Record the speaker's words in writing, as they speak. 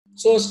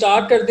So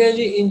start करते हैं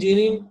जी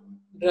engineering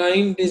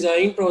drawing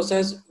design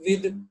process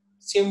with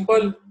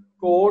simple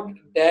code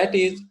that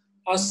is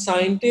a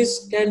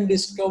scientist can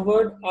discover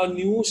a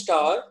new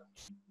star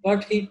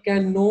but he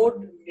cannot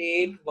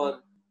make one.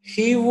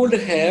 He would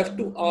have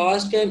to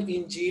ask an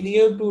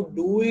engineer to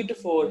do it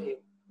for him.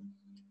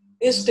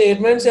 इस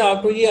statement से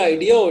आपको ये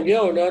idea हो गया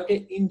होगा कि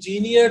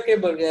engineer के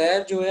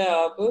बगैर जो है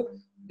आप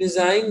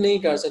डिजाइन नहीं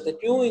कर सकते.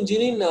 क्यों?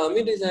 इंजीनियरिंग नाम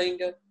ही डिजाइन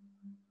का.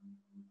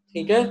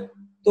 ठीक है,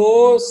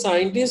 तो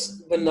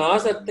साइंटिस्ट बना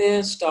सकते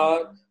हैं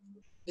स्टार,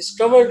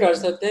 डिस्कवर कर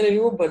सकते हैं, लेकिन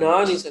वो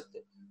बना नहीं सकते.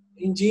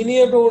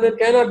 इंजीनियर को उन्हें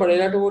कहना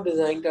पड़ेगा कि वो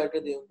डिजाइन करके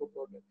दे उनको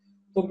प्रोडक्ट.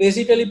 तो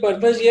बेसिकली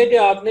पर्पस ये है कि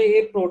आपने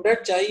एक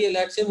प्रोडक्ट चाहिए.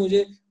 लेट से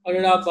मुझे,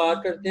 अगर आप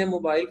बात करते हैं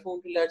मोबाइल फोन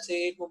की, लेट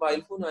से एक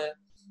मोबाइल फोन आया,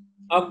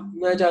 अब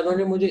मैं चाहता हूँ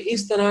कि मुझे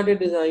इस तरह के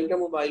डिजाइन का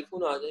मोबाइल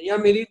फोन आ जाए, या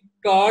मेरी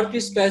कार की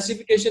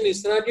स्पेसिफिकेशन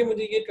इस तरह की,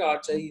 मुझे ये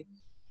कार चाहिए,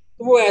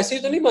 तो वो ऐसे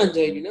तो नहीं बन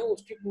जाएगी ना.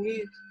 उसकी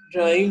पूरी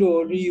ड्राइंग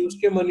हो रही,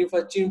 उसके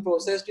मैन्युफैक्चरिंग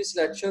प्रोसेस की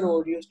सिलेक्शन हो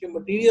रही, उसके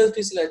मटेरियल्स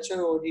की सिलेक्शन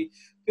हो रही,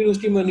 फिर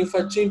उसकी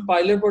मैन्युफैक्चरिंग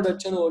पायलट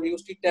प्रोडक्शन हो रही,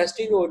 उसकी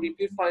टेस्टिंग हो रही,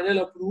 फिर फाइनल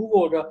अप्रूव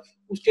होगा,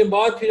 उसके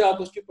बाद फिर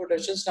आप उसकी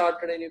प्रोडक्शन स्टार्ट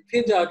करेंगे,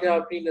 फिर जाके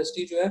आपकी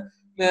इंडस्ट्री जो है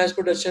मैस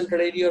प्रोडक्शन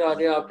करेगी और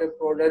आगे आपके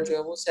प्रोडक्ट जो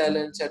है वो सेल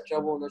एंड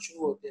वो होना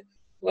शुरू होते हैं.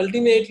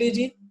 अल्टीमेटली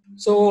जी,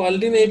 सो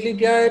अल्टीमेटली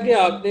क्या है कि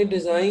आपने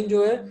डिज़ाइन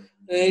जो है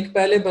एक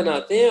पहले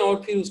बनाते हैं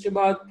और फिर उसके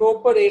बाद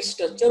प्रॉपर एक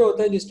स्ट्रक्चर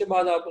होता है जिसके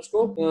बाद आप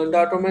उसको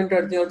डॉक्यूमेंट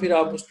करते हैं और फिर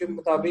आप उसके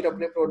मुताबिक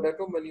अपने प्रोडक्ट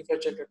को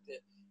मैन्युफैक्चर करते हैं.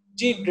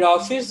 जी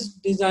ग्राफिक्स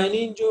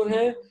डिजाइनिंग जो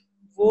है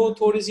वो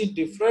थोड़ी सी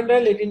डिफरेंट है,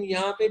 लेकिन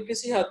यहाँ पे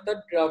किसी हद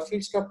तक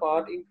ग्राफिक्स का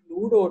पार्ट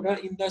इंक्लूड होगा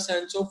in the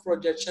sense of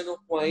projection of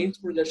points,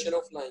 projection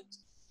of lines.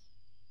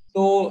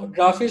 तो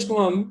ग्राफिक्स को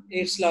हम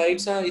एक स्लाइड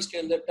सा इसके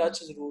अंदर टच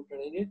जरूर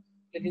करेंगे,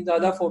 लेकिन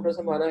ज्यादा फोकस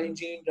हमारा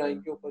इंजीनियरिंग ड्राइंग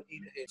के ऊपर ही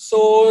रहे.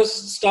 सो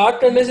स्टार्ट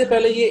करने से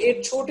पहले ये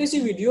एक छोटी सी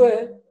वीडियो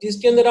है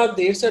जिसके अंदर आप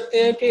देख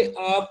सकते हैं कि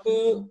आप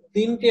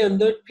दिन के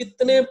अंदर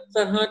कितने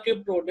तरह के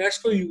प्रोडक्ट्स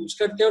को यूज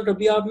करते हैं, और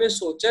कभी आपने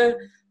सोचा है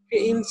कि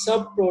इन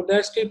सब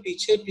प्रोडक्ट्स के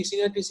पीछे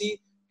किसी न किसी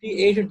की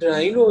एक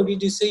ड्राइंग होगी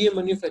जिससे ये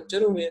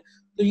मैन्युफैक्चर हुए हैं.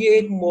 तो ये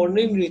एक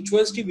मॉर्निंग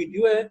रिचुअल्स की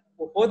वीडियो है,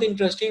 बहुत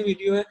इंटरेस्टिंग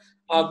वीडियो है,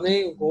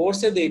 आपने गौर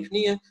से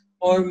देखनी है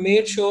और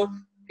मेक श्योर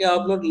कि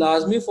आप लोग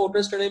लाजमी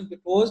फोकस करें,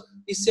 बिकॉज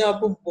इससे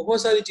आपको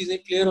बहुत सारी चीजें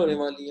क्लियर होने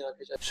वाली हैं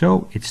आगे जाके.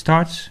 So it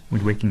starts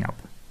with waking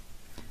up.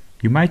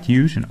 You might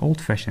use an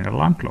old-fashioned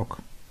alarm clock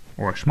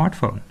or a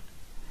smartphone.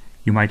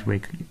 You might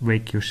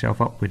wake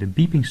yourself up with a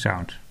beeping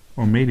sound,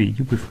 or maybe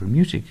you prefer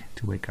music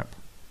to wake up.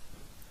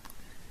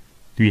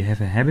 Do you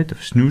have a habit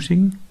of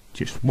snoozing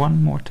just one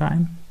more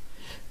time,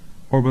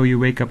 or will you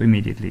wake up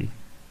immediately?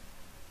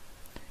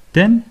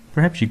 Then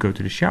perhaps you go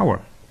to the shower,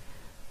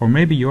 or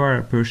maybe you are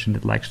a person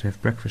that likes to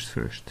have breakfast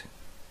first.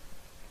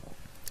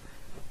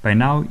 By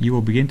now you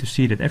will begin to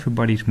see that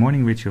everybody's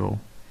morning ritual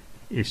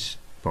is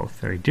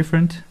both very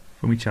different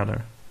from each other,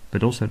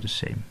 but also the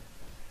same.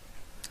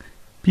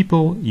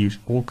 People use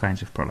all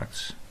kinds of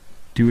products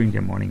during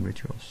their morning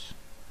rituals.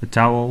 A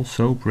towel,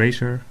 soap,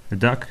 razor, a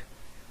duck.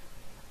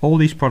 All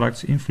these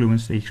products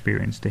influence the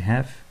experience they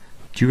have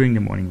during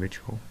the morning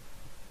ritual.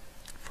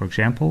 For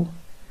example,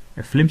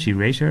 a flimsy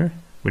razor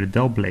with a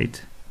dull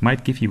blade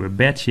might give you a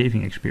bad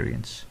shaving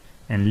experience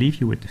and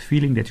leave you with the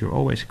feeling that you're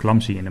always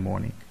clumsy in the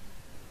morning.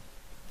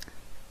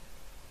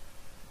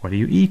 What do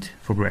you eat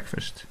for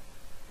breakfast?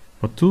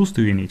 What tools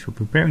do you need for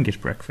preparing this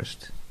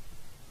breakfast?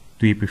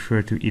 Do you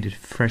prefer to eat a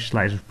fresh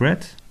slice of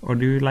bread, or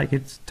do you like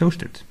it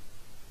toasted?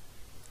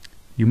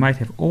 You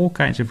might have all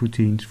kinds of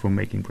routines for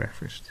making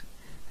breakfast,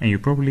 and you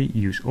probably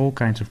use all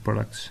kinds of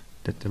products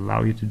that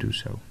allow you to do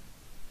so.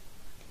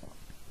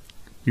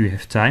 Do you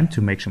have time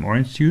to make some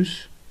orange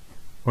juice,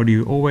 or do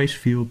you always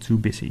feel too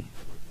busy?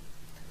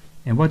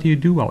 And what do you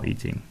do while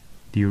eating?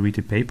 Do you read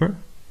the paper,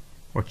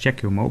 or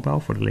check your mobile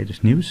for the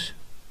latest news?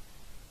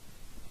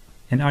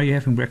 And are you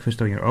having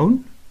breakfast on your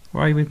own,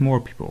 or are you with more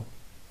people?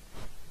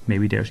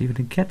 Maybe there's even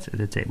a cat at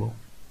the table.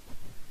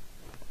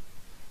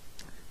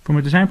 From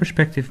a design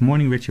perspective,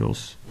 morning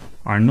rituals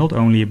are not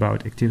only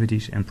about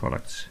activities and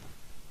products.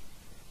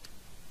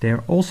 They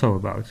are also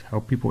about how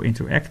people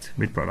interact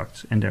with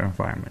products and their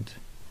environment,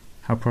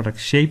 how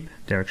products shape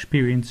their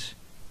experience,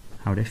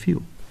 how they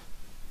feel.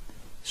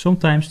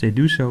 Sometimes they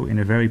do so in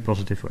a very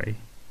positive way,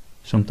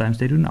 sometimes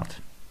they do not.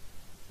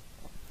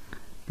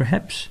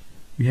 Perhaps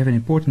you have an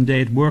important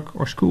day at work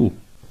or school.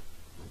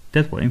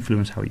 That will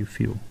influence how you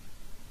feel.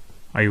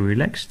 Are you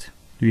relaxed?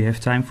 Do you have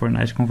time for a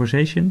nice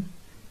conversation?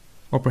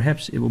 Or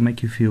perhaps it will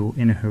make you feel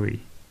in a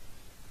hurry.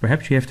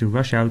 Perhaps you have to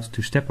rush out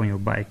to step on your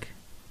bike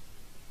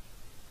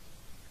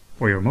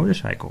or your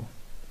motorcycle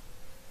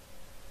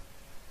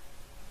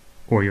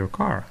or your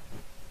car.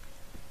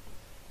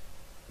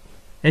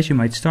 As you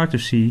might start to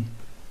see,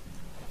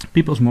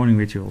 people's morning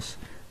rituals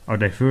are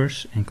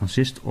diverse and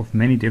consist of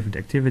many different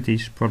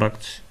activities,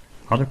 products,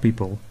 other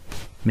people,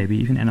 maybe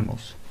even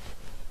animals.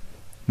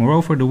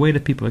 Moreover, the way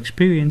that people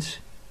experience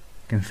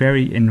can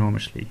vary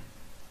enormously.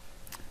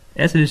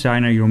 As a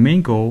designer, your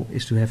main goal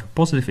is to have a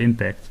positive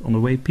impact on the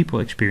way people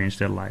experience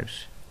their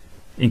lives,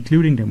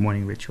 including their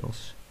morning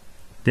rituals.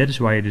 That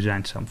is why you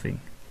designed something.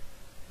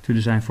 to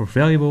design for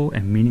valuable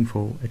and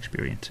meaningful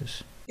experiences.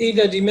 ठीक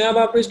है जी, मैं अब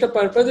आपको इसका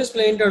purpose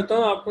explain करता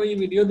हूँ आपको ये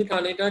वीडियो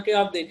दिखाने का, कि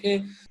आप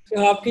देखें कि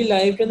आपकी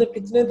लाइफ के अंदर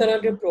कितने तरह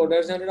के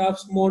प्रोडक्ट्स हैं। अगर आप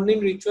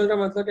मॉर्निंग रिचुअल का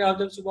मतलब कि आप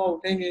जब सुबह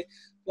उठेंगे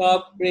तो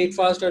आप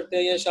ब्रेकफास्ट करते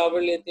हैं या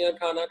शावर लेते हैं,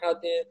 खाना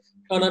खाते हैं,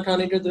 खाना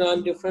खाने के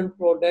दौरान डिफरेंट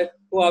प्रोडक्ट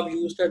को आप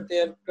यूज़ करते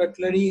हैं,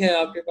 कटलरी है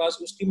आपके पास,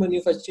 उसकी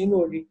मैन्युफैक्चरिंग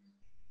होगी,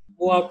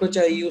 वो आपको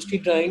चाहिए, उसकी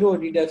ड्राइंग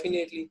होगी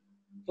डेफिनेटली,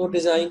 तो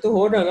डिज़ाइन तो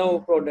हो रहा ना वो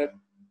प्रोडक्ट।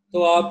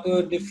 तो आप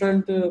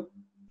डिफरेंट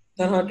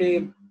तरह के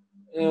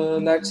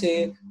लेट्स से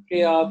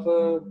कि आप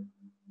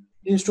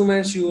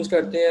इंस्ट्रूमेंट्स यूज़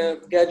करते हैं,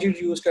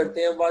 गैजेट यूज़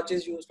करते हैं,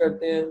 वॉचेस यूज़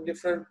करते हैं,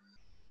 डिफरेंट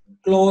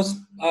क्लोथ्स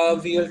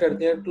वियर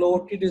करते हैं,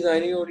 क्लोथ की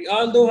डिज़ाइनिंग हो रही है।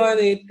 ऑल दो हर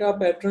एक का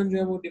पैटर्न जो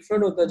है वो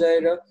डिफरेंट होता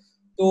जाएगा।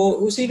 तो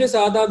उसी के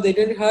साथ आप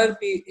देखें कि हर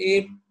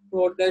एक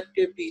प्रोडक्ट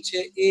के पीछे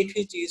एक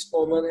ही चीज़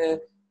कॉमन है,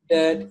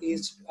 दैट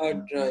इज अ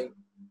ड्राइंग।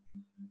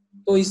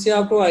 तो इससे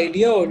आपको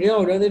आइडिया हो गया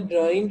होगा कि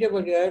ड्राइंग के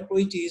बगैर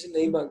कोई चीज़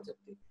नहीं बन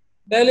सकती।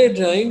 पहले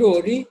ड्राइंग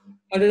होगी,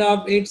 अगर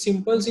आप एक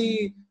सिंपल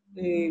सी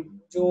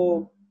जो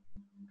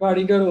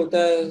कारीगर होता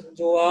है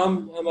जो आम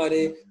हमारे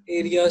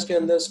एरियाज के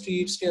अंदर,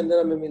 स्ट्रीट्स के अंदर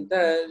हमें मिलता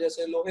है,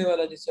 जैसे लोहे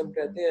वाला जिसे हम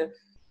कहते हैं,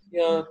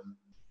 या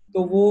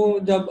तो वो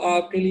जब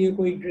आपके लिए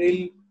कोई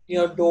ग्रिल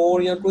या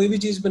डोर या कोई भी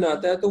चीज़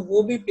बनाता है तो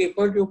वो भी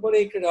पेपर के ऊपर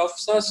एक रफ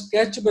सा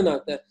स्केच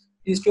बनाता है,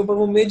 जिसके ऊपर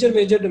वो मेजर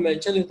मेजर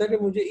डिमेंशन लेता है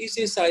कि मुझे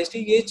इस साइज की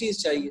ये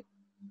चीज़ चाहिए।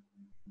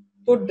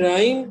 तो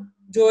ड्राइंग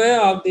जो है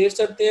आप देख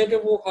सकते हैं कि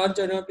वो हर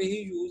जगह पे ही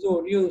यूज़ हो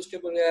रही है, उसके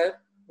बगैर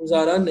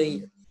गुजारा नहीं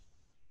है।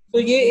 तो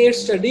ये एक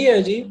स्टडी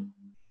है जी,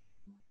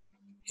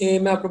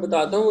 मैं आपको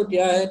बताता हूँ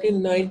क्या है कि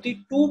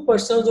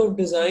 92% ऑफ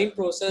डिज़ाइन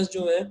प्रोसेस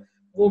जो है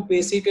वो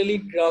बेसिकली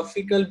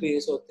ग्राफिकल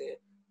बेस होते हैं,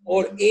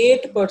 और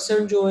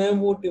 8% जो है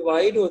वो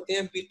डिवाइड होते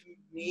हैं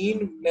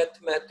between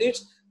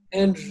mathematics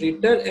and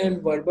written and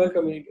verbal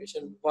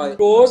communication. Why?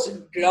 Because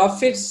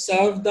graphics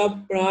serve the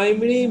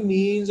primary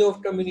means of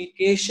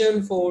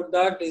communication for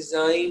the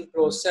design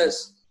process.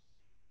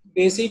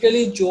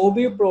 Basically जो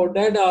भी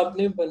प्रोडक्ट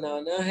आपने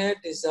बनाना है,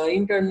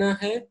 डिजाइन करना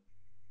है,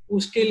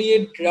 उसके लिए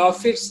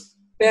ग्राफिक्स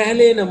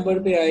पहले नंबर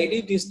पे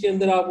आएगी, जिसके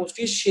अंदर आप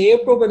उसकी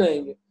शेप को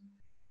बनाएंगे।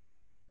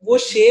 वो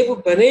शेप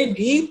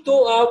बनेगी तो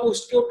आप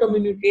उसको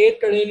कम्युनिकेट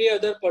करेंगे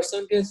अदर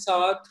पर्सन के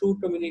साथ थ्रू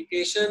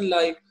कम्युनिकेशन,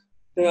 लाइक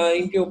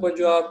ड्राइंग के ऊपर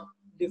जो आप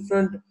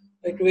डिफरेंट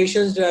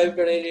इक्वेशंस ड्राइव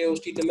करेंगे,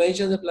 उसकी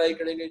डिमेंशंस अप्लाई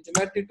करेंगे,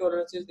 ज्योमेट्रिक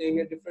टॉलरेंसेस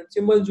देंगे, डिफरेंट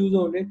सिंबल्स यूज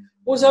होंगे,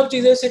 वो सब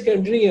चीज़ें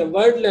सेकेंडरी है,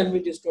 वर्ड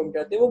लैंग्वेज जिसको हम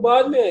कहते हैं वो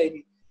बाद में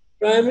आएगी।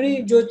 प्राइमरी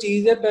जो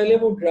चीज़ है पहले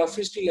वो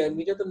ग्राफिक्स की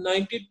लैंग्वेज है। तो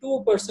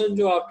 92%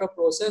 जो आपका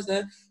प्रोसेस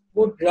है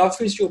वो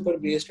ग्राफिक्स के ऊपर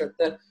बेस्ड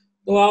करता है।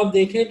 तो आप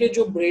देखें कि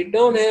जो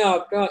ब्रेकडाउन है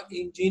आपका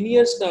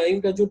इंजीनियर्स टाइम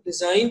का जो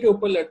डिजाइन के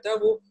ऊपर लगता है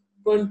वो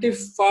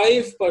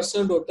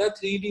 25% होता है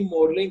 3D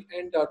मॉडलिंग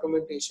एंड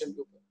डॉक्यूमेंटेशन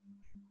के ऊपर,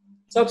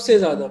 सबसे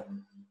ज्यादा।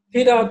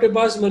 फिर आपके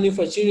पास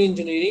मैन्युफैक्चरिंग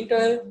इंजीनियरिंग का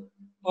है,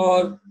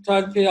 और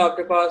थर्ड फिर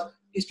आपके पास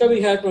इसका भी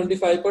है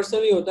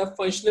 25% ही होता है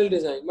फंक्शनल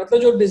डिजाइन, मतलब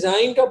जो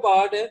डिजाइन का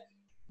पार्ट है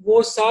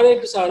वो सारे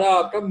का सारा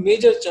आपका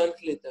मेजर चंक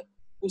लेता है।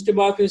 उसके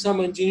बाद फिर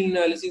सम engineering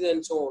analysis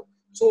and so on.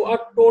 So a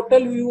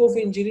total view of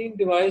engineering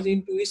divides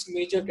into its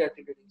major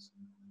categories.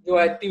 जो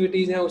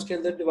एक्टिविटीज हैं उसके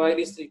अंदर डिवाइड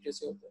इस तरीके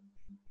से होता है।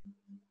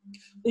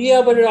 तो ये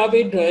अब अगर आप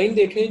एक ड्राइंग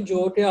देखें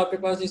जो कि आपके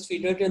पास इस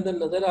फिगर के अंदर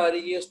नजर आ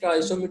रही है, उसका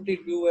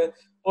आइसोमेट्रिक व्यू है,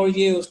 और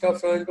ये उसका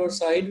फ्रंट और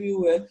साइड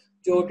व्यू है,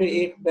 जो कि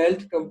एक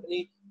बेल्ट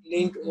कंपनी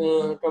लिंक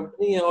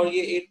कंपनी है, और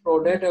ये एक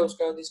प्रोडक्ट है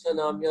उसका जिसका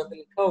नाम यहाँ पे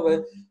लिखा हुआ है।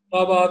 तो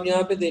अब आप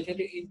यहाँ पे देखें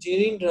कि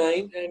engineering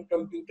drawing and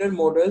computer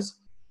models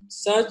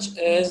such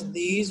as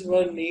these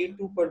were need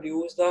to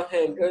produce the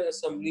handle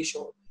assembly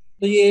shown।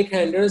 तो ये एक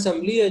हैंडल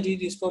असेंबली है जी,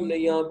 जिसको हमने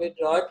यहाँ पे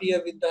ड्रा किया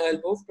with the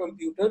help of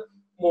computer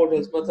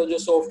models, मतलब जो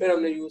सॉफ्टवेयर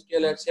हमने यूज किया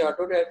लेट्स से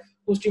ऑटोकैड,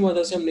 उसकी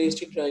मदद से हमने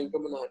इसकी ड्राइंग को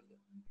बना लिया।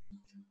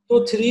 तो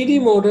 3D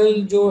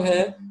मॉडल जो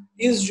है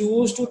is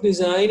use to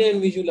design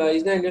and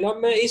visualise the handle.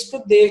 अब मैं इसको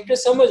देख के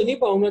समझ नहीं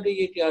पाऊंगा कि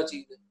ये क्या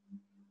चीज है,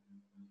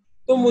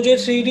 तो मुझे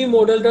 3D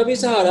मॉडल का भी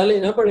सहारा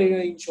लेना पड़ेगा,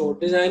 इन शॉर्ट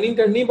डिजाइनिंग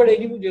करनी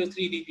पड़ेगी मुझे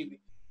 3D की भी।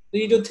 तो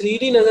ये जो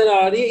 3D नजर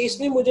आ रही है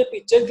इसमें मुझे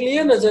पिक्चर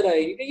क्लियर नजर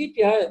आएगी कि ये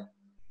क्या है।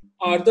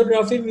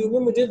 ऑर्थोग्राफिक व्यू में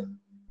मुझे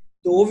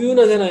दो व्यू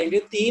नजर आएंगे,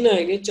 तीन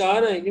आएंगे,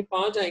 चार आएंगे,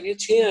 पांच आएंगे,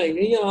 छह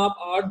आएंगे, या आप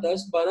 8,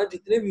 10, 12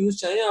 जितने व्यूज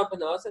चाहें आप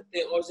बना सकते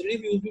हैं। ऑक्सिलरी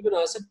व्यूज भी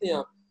बना सकते हैं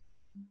आप।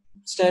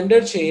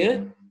 स्टैंडर्ड 6 है,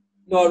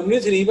 नॉर्मली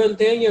 3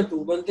 बनते हैं या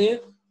 2 बनते हैं,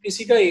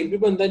 किसी का 8 भी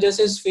बनता है।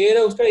 जैसे स्फेयर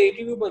है उसका 8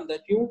 ही व्यू बनता है,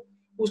 क्यों?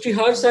 उसकी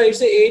हर साइड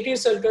से 8 ही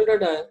सर्कल का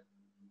डाया।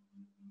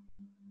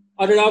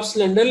 अगर आप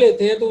सिलेंडर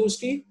लेते हैं तो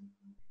उसकी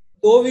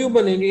दो व्यू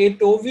बनेंगे, एक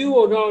टॉप व्यू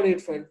होगा और एक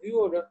फ्रंट व्यू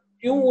होगा।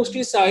 क्यों?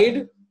 उसकी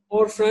साइड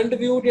और फ्रंट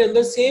व्यू के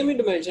अंदर सेम ही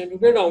डिमेंशन,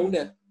 क्योंकि राउंड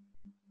है।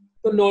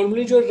 तो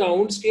नॉर्मली जो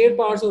राउंड स्केयर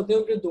पार्ट्स होते हैं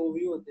उनके दो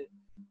व्यू होते हैं,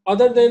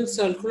 अदर देन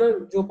सर्कुलर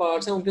जो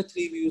पार्ट्स हैं उनके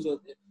 3 व्यूज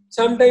होते हैं।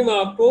 सम टाइम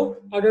आपको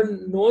अगर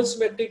नॉन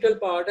सिमेट्रिकल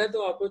पार्ट है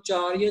तो आपको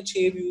 4 या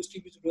 6 व्यूज की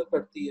भी जरूरत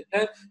पड़ती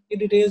है। ये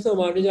डिटेल्स तो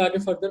हमारे जाके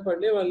फर्दर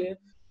पढ़ने वाले हैं।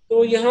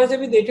 तो यहाँ से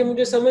भी देखें,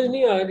 मुझे समझ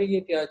नहीं आ रही ये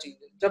क्या चीज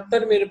है जब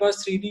तक मेरे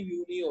पास 3D व्यू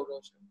नहीं होगा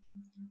उसका।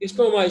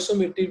 इसको हम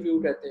आइसोमेट्रिक व्यू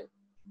कहते हैं।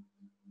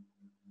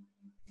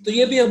 तो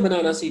ये भी हम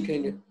बनाना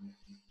सीखेंगे।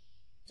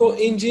 तो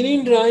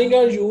engineering drawing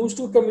are use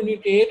to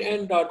communicate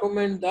and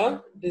document the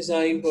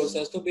design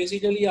process. तो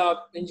बेसिकली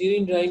आप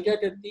इंजीनियरिंग ड्राइंग क्या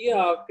करती है,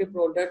 आपके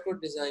प्रोडक्ट को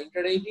डिज़ाइन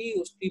करेगी,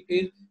 उसकी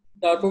फिर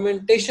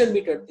डॉक्यूमेंटेशन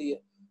भी करती है।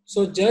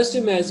 So just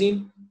imagine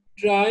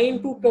trying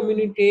to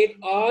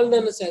communicate all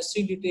the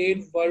necessary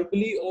detail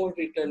verbally और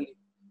रिटनली।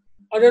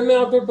 अगर मैं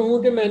आपको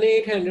कहूँ कि मैंने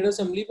एक हैंडेड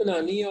असेंबली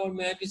बनानी है और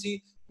मैं किसी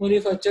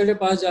मैन्युफैक्चरर के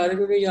पास जा रहा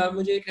हूँ कि यार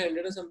मुझे एक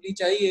हैंडेड असेंबली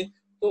चाहिए,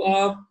 तो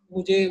आप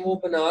मुझे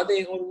वो बना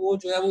दें और वो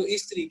जो है वो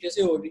इस तरीके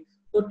से होगी,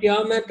 तो क्या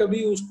मैं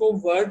कभी उसको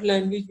वर्ड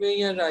लैंग्वेज में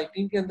या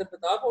राइटिंग के अंदर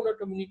बता पाऊंगा,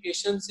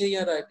 कम्युनिकेशन से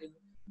या राइटिंग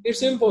में?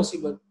 इट्स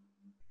इम्पॉसिबल,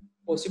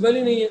 पॉसिबल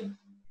ही नहीं है।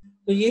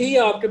 तो यही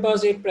आपके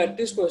पास एक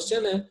प्रैक्टिस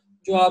क्वेश्चन है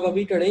जो आप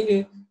अभी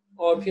करेंगे,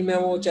 और फिर मैं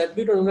वो चेक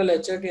भी करूंगा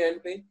लेक्चर के एंड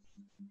पे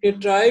कि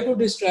try to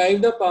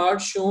describe the part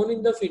shown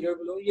in the figure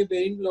below. ये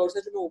बेरिंग ब्लॉक्स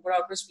है जो मैं ऊपर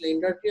आपको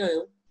एक्सप्लेन करके आया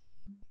हूँ।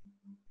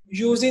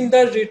 यूजिंग द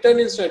रिटर्न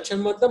इंस्ट्रक्शन,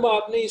 मतलब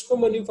आपने इसको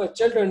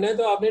मैन्युफैक्चर करना है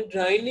तो आपने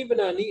ड्राइंग नहीं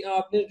बनानी,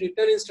 आपने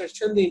रिटर्न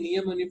इंस्ट्रक्शन देनी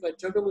है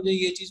मैन्युफैक्चर को, मुझे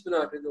ये चीज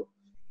बना के दो।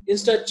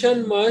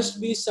 Instruction must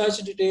be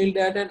such detail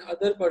that N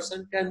other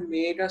person can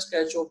make a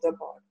sketch of the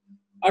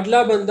part.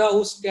 अगला बंदा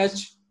उस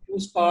स्केच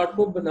उस पार्ट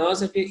को बना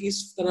सके,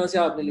 इस तरह से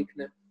आपने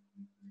लिखना है।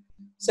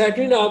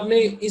 सेकंड, आपने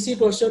इसी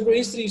क्वेश्चन को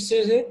इस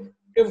तरीके से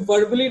कि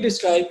वर्बली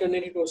डिस्क्राइब करने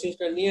की कोशिश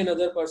करनी है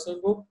अनदर पर्सन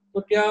को,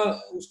 तो क्या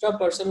उसका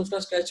पर्सन उसका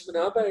स्केच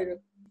बना पाएगा?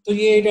 तो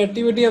ये एक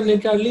एक्टिविटी हमने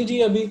कर ली जी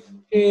अभी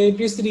कि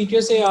किस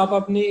तरीके से आप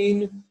अपने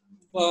इन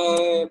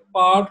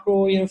पार्ट को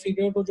या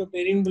फिगर को जो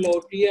बेरिंग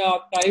ब्लॉक है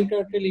आप टाइप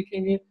करके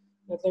लिखेंगे,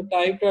 मतलब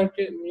टाइप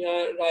करके या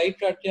राइट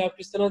करके आप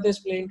किस तरह से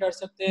एक्सप्लेन कर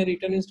सकते हैं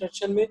रिटर्न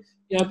इंस्ट्रक्शन में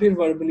या फिर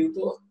वर्बली।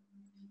 तो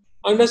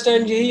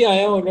अंडरस्टैंड यही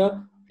आया होगा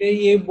कि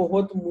ये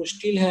बहुत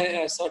मुश्किल है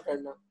ऐसा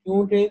करना,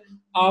 क्योंकि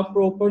आप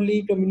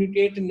प्रॉपरली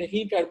कम्युनिकेट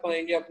नहीं कर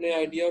पाएंगे अपने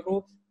आइडिया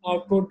को।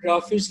 आपको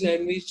ग्राफिक्स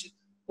लैंग्वेज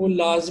को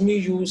लाजमी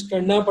यूज़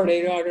करना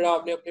पड़ेगा अगर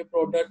आपने अपने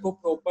प्रोडक्ट को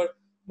प्रॉपर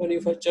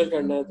मैन्युफैक्चर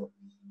करना है।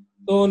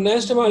 तो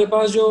नेक्स्ट हमारे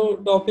पास जो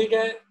टॉपिक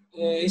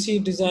है इसी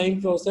डिज़ाइन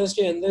प्रोसेस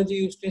के अंदर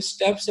जी उसके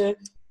स्टेप्स हैं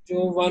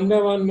जो वन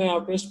बाय वन मैं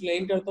आपको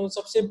एक्सप्लेन करता हूँ।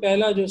 सबसे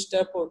पहला जो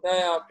स्टेप होता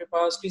है आपके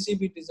पास किसी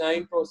भी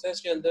डिज़ाइन प्रोसेस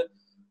के अंदर,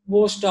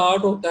 वो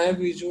स्टार्ट होता है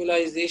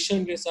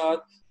विजुअलाइजेशन के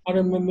साथ।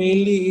 और मैं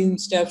मेनली इन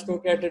स्टेप्स को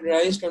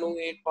कैटेगराइज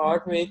करूँगा एक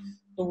पार्ट में,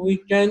 तो we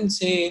can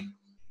say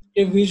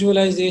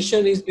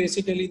visualization is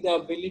basically the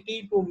ability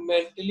to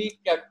mentally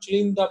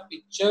capturing the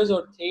pictures or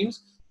things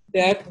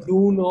that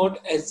do not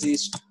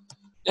exist.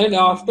 And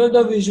after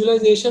the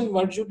visualization,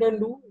 what you can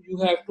do,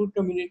 you have to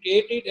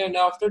communicate it, and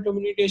after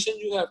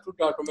communication you have to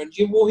document।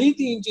 ये वही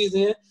तीन चीजें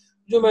हैं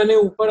जो मैंने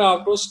ऊपर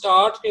आपको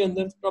start के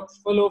अंदर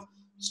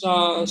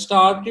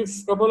स्टार्ट की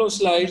कपल ऑफ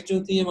स्लाइड्स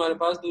जो थी हमारे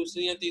पास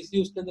दूसरी या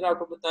तीसरी, उसके अंदर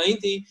आपको बताई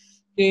थी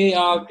कि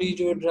आपकी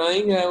जो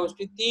ड्राइंग है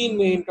उसकी तीन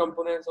मेन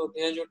कंपोनेंट्स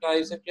होते हैं जो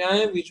टाइप्स है क्या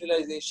है,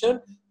 visualisation,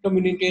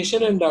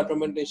 communication and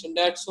documentation.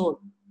 That's all.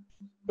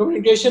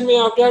 Communication में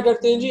आप क्या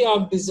करते हैं जी,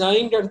 आप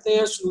डिजाइन करते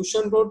हैं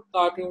सोल्यूशन को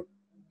ताकि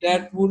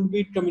that would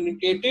be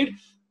communicated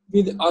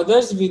with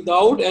others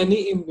without any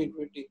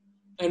ambiguity।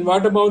 And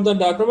what about the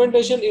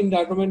documentation? In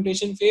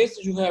documentation phase,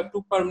 you have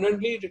to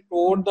permanently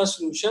record the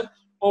solution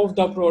of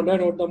the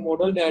product or the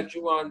model that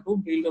you want to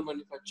build or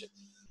manufacture।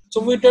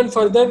 So we can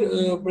further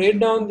break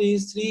down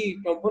these three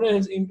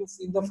components into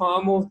in the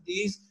form of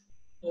these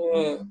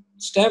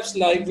steps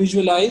like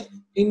visualize।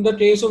 In the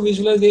case of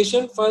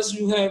visualization, first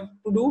you have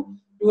to do,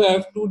 you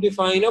have to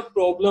define a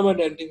problem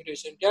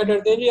identification। क्या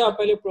करते हैं जी, आप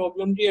पहले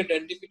problem की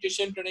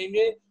identification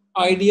करेंगे,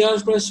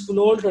 ideas को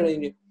explore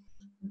करेंगे,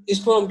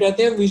 इसको हम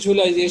कहते हैं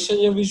विजुअलाइजेशन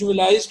या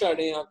विजुअलाइज कर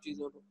रहे हैं आप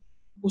चीजों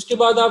को। उसके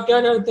बाद आप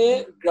क्या करते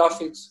हैं,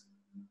 graphics,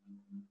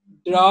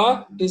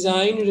 draw,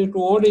 design,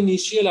 record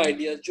initial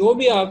idea. जो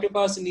भी आपके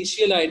पास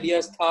इनिशियल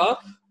आइडियाज था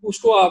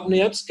उसको आपने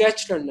अब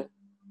स्केच करना है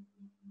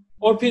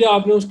और फिर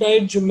आपने उसका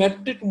एक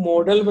ज्योमेट्रिक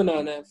मॉडल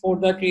बनाना है for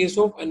the case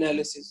of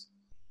analysis.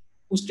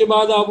 उसके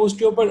बाद आप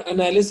उसके ऊपर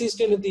एनालिसिस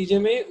के नतीजे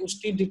में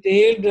उसकी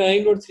डिटेल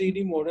ड्राइंग और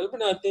 3D मॉडल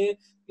बनाते हैं,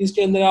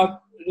 जिसके अंदर आप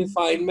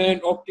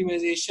रिफाइनमेंट,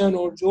 ऑप्टिमाइजेशन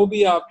और जो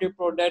भी आपके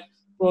प्रोडक्ट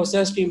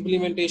प्रोसेस की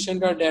इम्प्लीमेंटेशन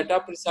का डाटा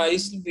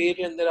प्रिसाइज वे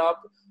के अंदर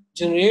आप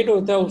जनरेट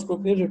होता है उसको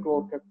फिर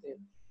रिकॉर्ड करते हैं।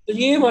 तो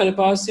ये हमारे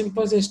पास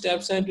सिंपल से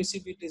स्टेप्स हैं किसी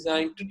भी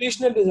डिजाइन,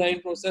 ट्रेडिशनल डिजाइन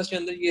प्रोसेस के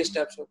अंदर ये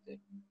स्टेप्स होते हैं।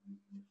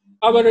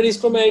 अब अगर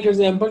इसको मैं एक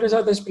एग्जांपल के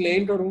साथ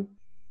एक्सप्लेन करूं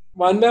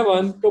वन बाय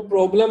वन, तो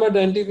प्रॉब्लम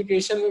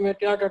आइडेंटिफिकेशन में मैं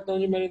क्या करता हूँ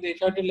जी, मैंने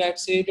देखा कि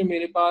लेट्स से कि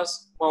मेरे पास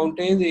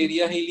माउंटेन्स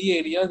एरिया, हिली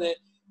एरियाज हैं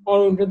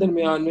और उनके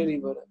दरमियान में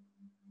रिवर है।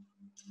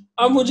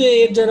 अब मुझे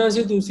एक जगह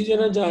से दूसरी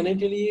जगह जाने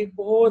के लिए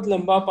बहुत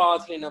लंबा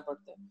पाथ लेना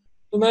पड़ता है,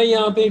 तो मैं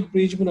यहाँ पे एक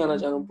ब्रिज बनाना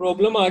चाह रहा हूँ।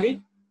 प्रॉब्लम आ गई,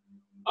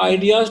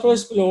 आइडियाज को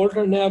एक्सप्लोर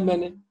करना है। अब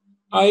मैंने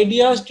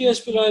आइडियाज की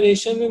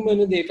एक्सप्लोरेशन में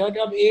मैंने देखा कि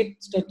अब एक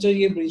स्ट्रक्चर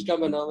ये ब्रिज का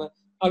बना हुआ है।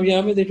 अब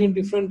यहाँ पे देखें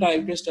डिफरेंट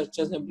टाइप के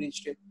स्ट्रक्चर्स हैं ब्रिज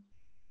के।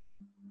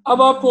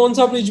 अब आप कौन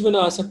सा ब्रिज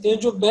बना सकते हैं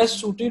जो बेस्ट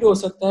सूटेड हो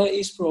सकता है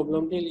इस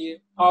प्रॉब्लम के लिए,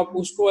 आप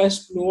उसको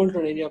एक्सप्लोर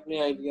करेंगे अपने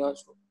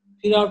आइडियाज को।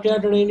 फिर आप क्या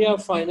करेंगे, आप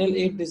फाइनल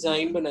एक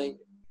डिजाइन बनाएंगे,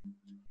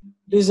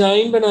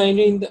 डिजाइन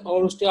बनाएंगे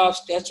और उसके आप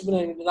स्केच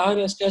बनाएंगे। जाहिर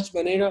है स्केच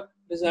बनेगा,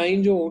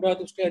 डिजाइन जो होगा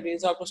तो उसके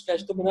अगेंस्ट आपको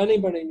स्केच तो बनाने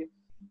ही पड़ेंगे।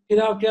 फिर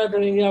आप क्या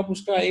करेंगे, आप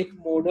उसका एक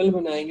मॉडल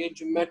बनाएंगे,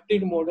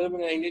 ज्योमेट्रिक मॉडल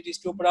बनाएंगे,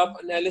 जिसके ऊपर आप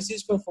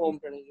एनालिसिस परफॉर्म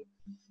करेंगे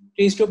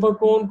कि इसके ऊपर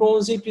कौन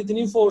कौन सी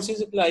कितनी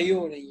फोर्सेस अप्लाई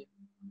हो रही है,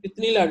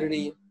 कितनी लग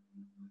रही है।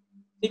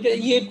 ठीक है,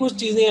 ये कुछ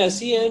चीजें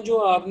ऐसी हैं जो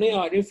आपने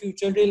आगे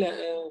फ्यूचर के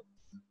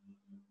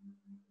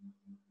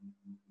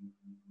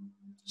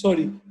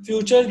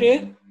फ्यूचर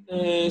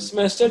के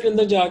सेमेस्टर के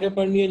अंदर जाके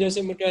पढ़नी है,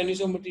 जैसे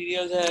मैकेनिक्स ऑफ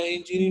मटेरियल्स है,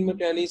 इंजीनियरिंग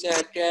मैकेनिक्स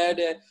है, कैड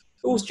है,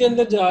 तो उसके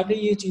अंदर जाके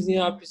ये चीजें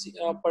आप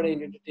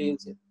पढ़ेंगे डिटेल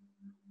से।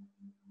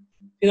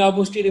 फिर आप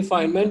उसकी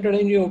रिफाइनमेंट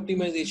करेंगे,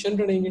 ऑप्टिमाइजेशन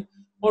करेंगे,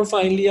 और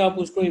फाइनली आप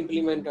उसको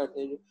इम्प्लीमेंट कर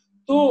देंगे।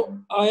 तो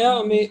आया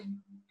हमें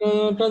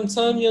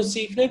कंसर्न या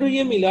सीखने को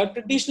ये मिला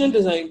ट्रेडिशनल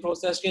डिज़ाइन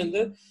प्रोसेस के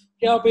अंदर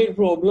कि आप एक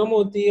प्रॉब्लम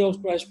होती है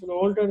उसको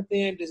एक्सप्लोर करते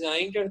हैं,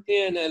 डिज़ाइन करते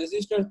हैं,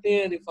 एनालिसिस करते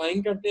हैं,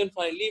 रिफाइन करते हैं,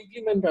 फाइनली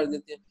इम्प्लीमेंट कर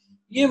देते हैं।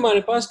 ये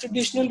हमारे पास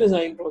ट्रेडिशनल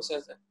डिज़ाइन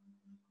प्रोसेस है।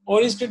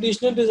 और इस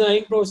ट्रेडिशनल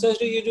डिज़ाइन प्रोसेस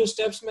के ये जो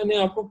स्टेप्स मैंने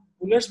आपको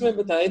बुलेट्स में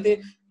बताए थे,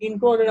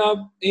 इनको अगर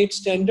आप एक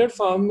स्टैंडर्ड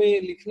फॉर्म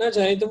में लिखना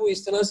चाहें तो वो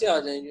इस तरह से आ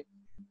जाएंगे।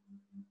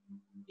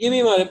 ये भी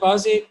हमारे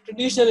पास एक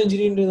ट्रेडिशनल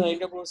इंजीनियरिंग डिजाइन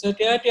का प्रोसेस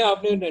क्या है कि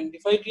आपने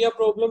आइडेंटिफाई किया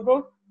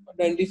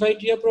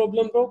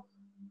प्रॉब्लम को,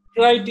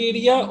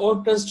 क्राइटेरिया और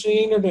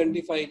कंस्ट्रेंट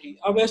आइडेंटिफाई की।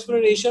 अब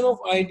एक्सप्लोरेशन ऑफ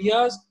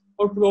आइडियाज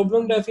और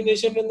प्रॉब्लम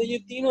डेफिनेशन के अंदर ये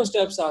तीनों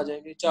स्टेप्स आ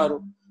जाएंगे, चारों।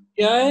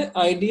 क्या है,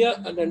 आइडिया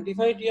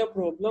आइडेंटिफाई किया,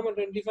 प्रॉब्लम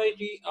आइडेंटिफाई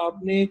की,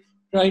 आपने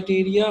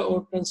क्राइटेरिया और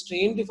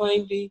कंस्ट्रेंट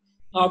डिफाइन की,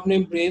 आपने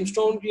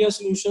ब्रेनस्टॉर्म किया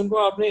सॉल्यूशन को,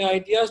 आपने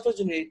आइडियाज को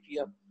जनरेट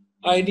किया।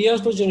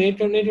 आइडियाज को जनरेट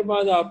करने के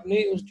बाद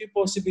आपने उसकी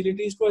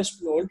पॉसिबिलिटीज को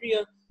एक्सप्लोर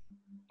किया,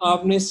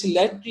 आपने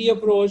सिलेक्ट की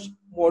अप्रोच,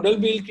 मॉडल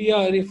बिल्ड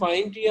किया,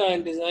 रिफाइन किया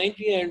एंड डिजाइन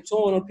किया एंड सो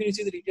ऑन। और फिर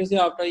इसी तरीके से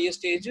आपका ये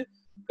स्टेज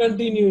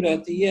कंटिन्यू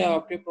रहती है,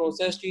 आपके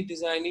प्रोसेस की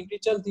डिजाइनिंग की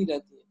चलती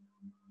रहती है।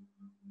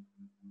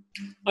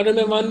 अगर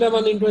मैं वन बाय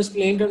वन इनको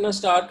एक्सप्लेन करना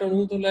स्टार्ट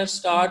करूं तो let's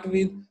start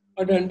with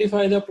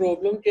identify the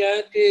problem. क्या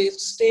है कि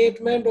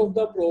statement of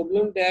the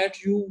problem that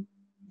you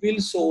will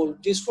solve,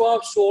 जिसको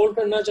आप सोल्व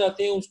करना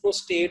चाहते हैं उसको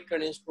स्टेट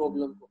करें, इस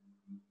प्रॉब्लम को।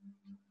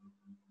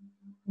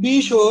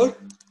 Be sure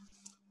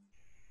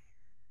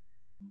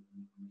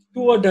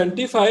to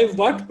identify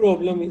what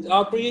problem is,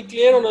 आपको ये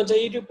क्लियर होना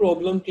चाहिए कि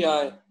प्रॉब्लम क्या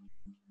है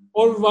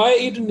और why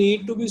it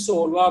need to be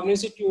solve, आपने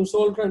इसे क्यों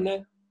सोल्व करना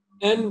है,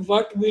 and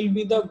what will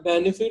be the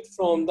benefit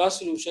from the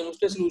solution,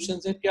 उसके सॉल्यूशन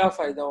से क्या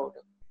फायदा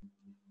होगा।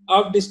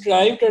 आप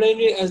डिस्क्राइब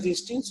करेंगे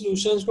एग्जिस्टिंग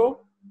सॉल्यूशंस को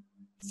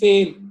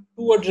fail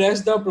to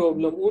address the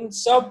problem, उन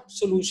सब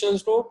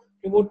सॉल्यूशंस को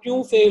कि वो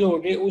क्यों फेल हो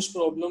गए उस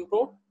प्रॉब्लम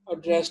को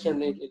एड्रेस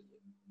करने के लिए।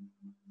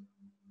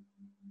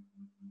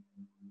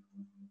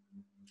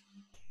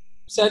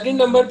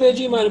 सेकंड नंबर पे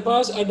जी हमारे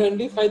पास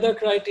identify the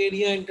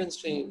criteria and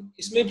constraint.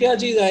 इसमें क्या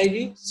चीज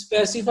आएगी,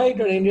 स्पेसिफाई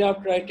करेंगे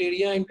आप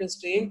क्राइटेरिया एंड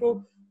कंस्ट्रेंट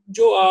को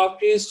जो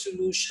आपके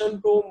सॉल्यूशन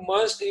को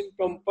मस्ट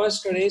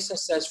इनकम्पस करें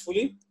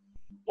सक्सेसफुली।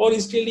 और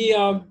इसके लिए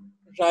आप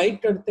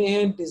राइट करते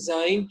हैं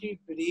डिजाइन की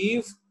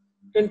brief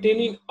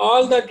containing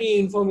all the key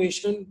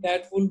information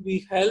that will be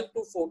help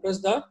to focus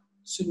the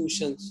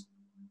solutions।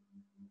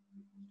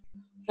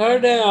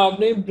 Third है,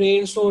 आपने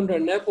ब्रेनस्टॉर्म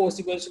करना है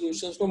पॉसिबल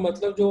सॉल्यूशंस को,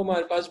 मतलब जो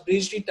हमारे पास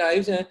ब्रिज की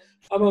टाइप्स हैं,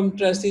 अब हम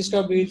ट्रेसिस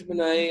का ब्रिज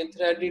बनाएं,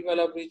 थ्रेडेड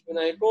वाला ब्रिज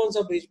बनाएं, कौन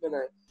सा ब्रिज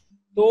बनाएं,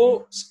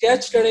 तो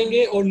स्केच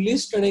करेंगे और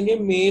लिस्ट करेंगे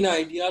मेन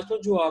आइडियाज तो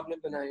जो आपने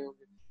बनाए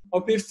होंगे,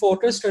 और फिर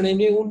फोकस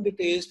करेंगे उन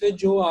डिटेल्स पे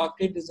जो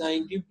आपके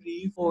डिजाइन की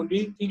ब्रीफ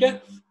होगी। ठीक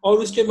है, और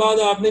उसके बाद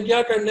आपने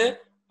क्या करना है,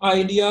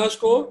 आइडियाज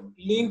को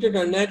लिंक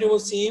करना है कि वो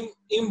सेम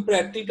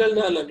इम्प्रैक्टिकल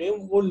ना लगे,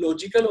 वो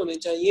लॉजिकल होने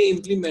चाहिए,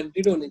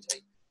 इम्प्लीमेंटेड होने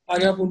चाहिए,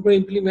 आगे आप उनको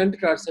इम्प्लीमेंट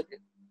कर सकें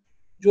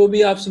जो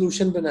भी आप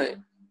सोल्यूशन बनाएं।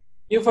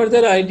 ये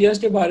फर्दर आइडियाज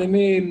के बारे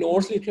में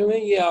नोट्स लिखे हुए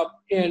हैं, ये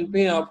आपके एंड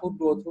पे आपको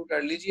गो थ्रू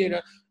कर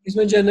लीजिएगा।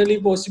 इसमें जनरली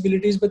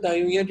पॉसिबिलिटीज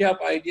बताई हुई है कि आप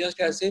आइडियाज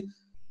कैसे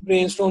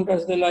ब्रेनस्टॉर्म कर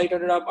सकते हैं। लाइक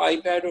अगर आप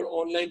आईपैड और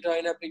ऑनलाइन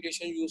ड्राइंग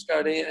एप्लीकेशन यूज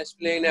कर रहे हैं,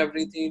 explain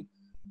everything,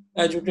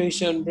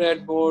 education,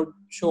 bread board,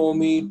 show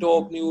me,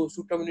 top news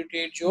to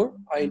communicate your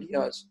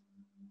ideas.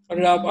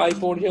 अगर आप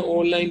आईपोड या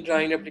ऑनलाइन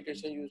ड्राइंग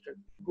एप्लीकेशन यूज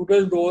करें,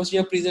 गूगल डॉक्स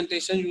या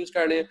प्रेजेंटेशन यूज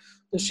करें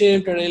तो शेयर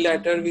करें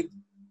letter with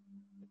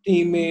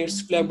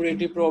teammates,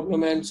 collaborative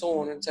problem and so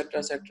on etcetera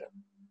etcetera.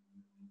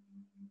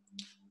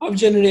 अब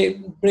generate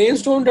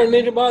brainstorm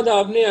करने के बाद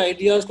आपने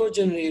आइडियाज को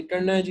जनरेट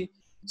करना है जी।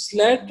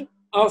 Select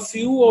a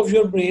few of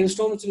your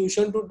brainstorm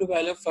solution to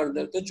develop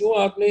further, तो जो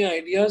आपने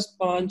आइडियाज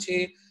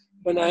 5-6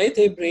 बनाए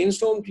थे,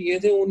 ब्रेनस्टॉर्म किए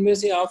थे, उनमें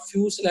से आप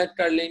फ्यू सेलेक्ट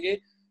कर लेंगे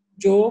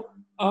जो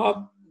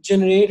आप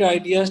जनरेट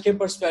आइडियाज के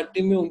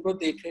पर्सपेक्टिव में उनको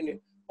देखेंगे,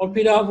 और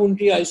फिर आप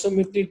उनकी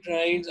आइसोमेट्रिक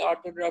ड्राइंग्स,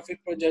 ऑर्थोग्राफिक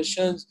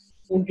प्रोजेक्शंस,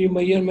 उनकी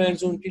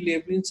मेजरमेंट्स, उनकी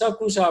लेबलिंग सब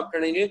कुछ आप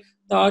करेंगे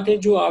ताकि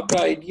जो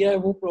आपका आइडिया है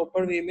वो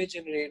प्रॉपर वे में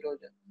जनरेट हो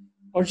जाए।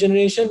 और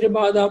जनरेशन के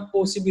बाद आप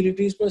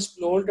पॉसिबिलिटीज को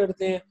एक्सप्लोर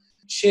करते हैं,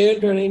 शेयर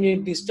करेंगे,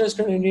 डिस्कस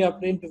करेंगे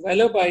अपने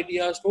डेवलप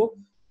आइडियाज को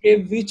कि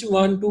which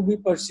one to be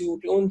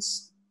pursued. उन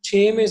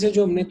 6 में से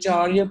जो हमने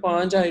 4 या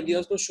 5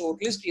 आइडियाज को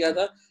शॉर्टलिस्ट किया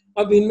था,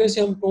 अब इनमें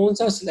से हम कौन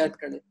सा सिलेक्ट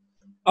करें।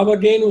 अब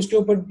अगेन उसके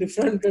ऊपर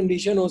डिफरेंट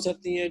कंडीशन हो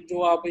सकती हैं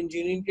जो आप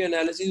इंजीनियरिंग के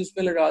एनालिसिस उस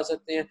पर लगा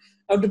सकते हैं।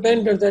 अब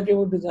डिपेंड करता है कि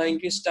वो डिज़ाइन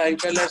किस टाइप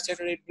का, लेट्स से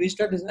अगर एक ब्रिज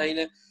का डिज़ाइन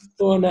है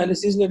तो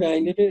एनालिसिस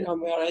लगाएंगे कि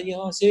हमारा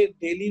यहाँ से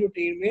डेली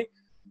रूटीन में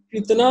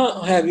कितना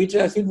हैवी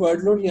ट्रैफिक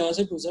वर्कलोड यहाँ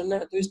से गुजरना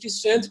है, तो इसकी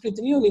स्ट्रेंथ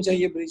कितनी होनी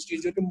चाहिए ब्रिज की,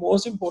 जो कि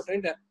मोस्ट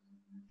इम्पोर्टेंट है।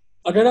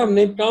 अगर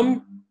हमने कम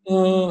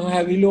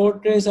हैवी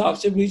लोड के हिसाब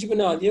से ब्रिज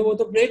बना दिया, वो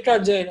तो ब्रेक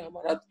कर जाएगा।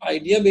 हमारा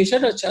आइडिया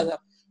बेशक अच्छा था,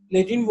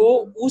 लेकिन वो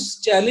उस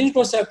चैलेंज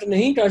को एक्सेप्ट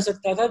नहीं कर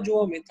सकता था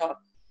जो हमें था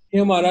कि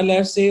हमारा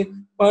लेफ्ट से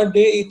पर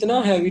डे इतना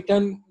हैवी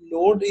टन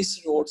लोड इस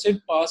रोड से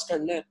पास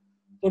करना है।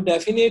 तो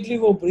डेफिनेटली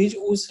वो ब्रिज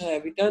उस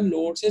हैवी टन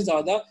लोड से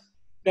ज़्यादा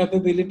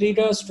कैपेबिलिटी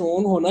का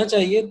स्ट्रॉन्ग होना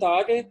चाहिए,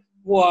 ताकि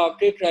वो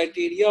आपके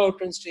क्राइटेरिया और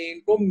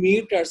कंस्ट्रेंट को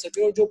मीट कर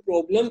सके और जो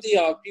प्रॉब्लम थी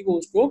आपकी वो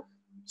उसको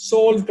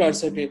सोल्व कर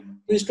सके।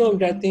 तो इसको हम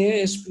कहते हैं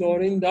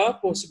एक्सप्लोरिंग द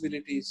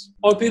पॉसिबिलिटीज।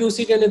 और फिर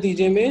उसी के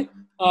नतीजे में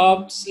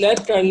आप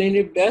सिलेक्ट कर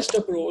लेंगे बेस्ट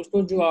अप्रोच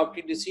को जो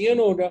आपकी डिसीजन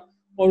होगा,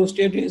 और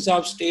उसके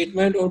हिसाब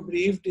स्टेटमेंट और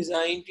ब्रीफ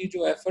डिज़ाइन की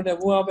जो एफर्ट है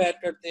वो आप ऐड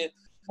करते हैं,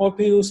 और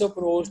फिर उस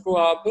अप्रोच को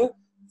आप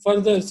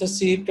फर्दर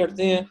सक्सीड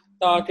करते हैं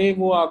ताकि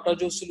वो आपका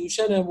जो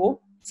सोल्यूशन है वो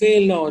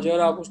फेल ना हो जाए और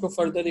आप उसको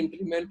फर्दर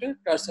इम्प्लीमेंट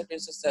कर सकें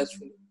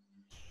सक्सेसफुली।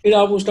 फिर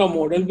आप उसका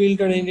मॉडल बिल्ड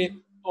करेंगे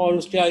और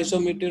उसके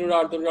आइसोमेट्रिक और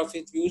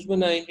ऑर्थोग्राफिक व्यूज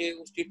बनाएंगे,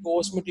 उसकी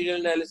कॉस्ट मटेरियल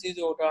एनालिसिस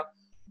होगा,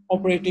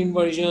 ऑपरेटिंग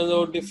वर्जन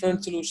और डिफरेंट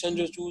सोल्यूशन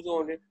जो चूज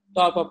होंगे,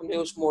 तो आप अपने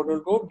उस मॉडल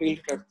को बिल्ड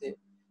करते हैं।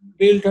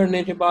 बिल्ड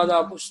करने के बाद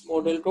आप उस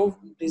मॉडल को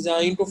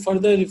डिज़ाइन को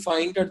फर्दर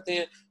रिफाइन करते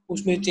हैं,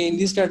 उसमें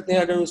चेंजेस करते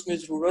हैं अगर उसमें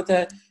ज़रूरत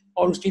है,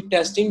 और उसकी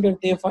टेस्टिंग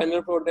करते हैं फाइनल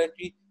प्रोडक्ट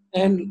की।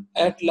 एंड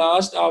एट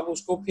लास्ट आप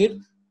उसको फिर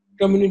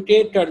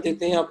कम्युनिकेट कर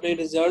देते हैं अपने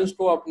रिजल्ट्स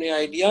को, अपने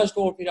आइडियाज़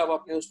को, और फिर आप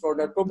अपने उस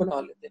प्रोडक्ट को बना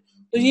लेते हैं।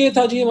 तो ये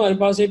था जी हमारे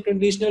पास एक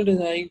ट्रेडिशनल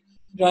डिज़ाइन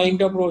ड्राइंग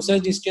का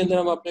प्रोसेस, जिसके अंदर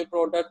हम अपने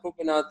प्रोडक्ट को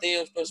बनाते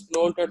हैं, उसको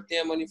एक्सप्लोर करते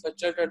हैं,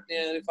 मैन्युफैक्चर करते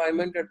हैं,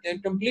 रिफाइनमेंट करते हैं,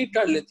 कंप्लीट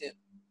कर लेते हैं।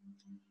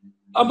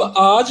 अब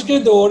आज के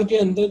दौर के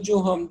अंदर जो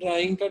हम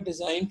ड्राइंग का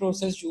डिज़ाइन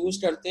प्रोसेस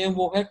यूज़ करते हैं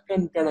वो है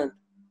कंकरेंट।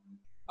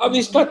 अब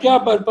इसका क्या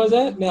पर्पज़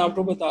है मैं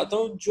आपको बताता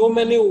हूँ। जो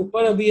मैंने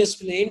ऊपर अभी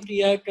एक्सप्लेन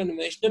किया है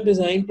कन्वेंशनल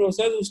डिज़ाइन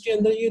प्रोसेस, उसके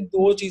अंदर ये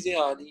दो चीज़ें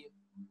आ रही हैं।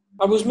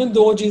 अब उसमें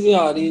दो चीज़ें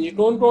आ रही हैं जी,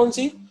 कौन कौन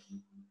सी?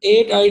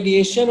 एक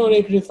आइडिएशन और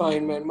एक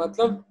रिफाइनमेंट।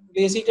 मतलब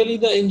बेसिकली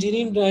द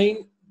इंजीनियरिंग ड्राइंग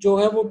जो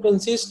है वो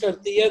कंसिस्ट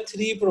करती है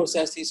थ्री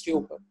प्रोसेसेस के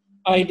ऊपर: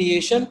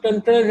 आइडिएशन,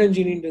 कंकरेंट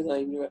इंजीनियरिंग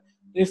डिज़ाइन जो है,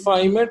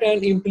 रिफाइनमेंट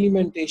एंड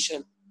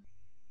इम्प्लीमेंटेशन।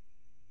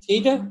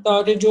 ठीक है,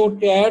 ताकि जो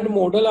कैड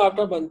मॉडल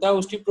आपका बनता है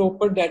उसकी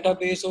प्रॉपर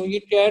डेटाबेस हो। ये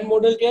कैड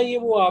मॉडल क्या है? ये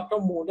वो आपका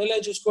मॉडल है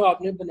जिसको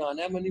आपने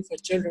बनाना है,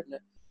 मैन्युफैक्चर करना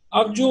है।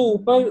 अब जो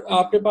ऊपर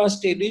आपके पास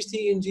स्टेजेस थी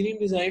इंजीनियरिंग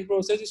डिजाइन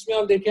प्रोसेस, इसमें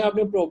आप देखिए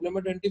आपने प्रॉब्लम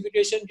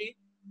आइडेंटिफिकेशन की,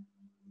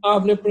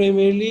 आपने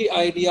प्राइमरीली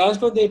आइडियाज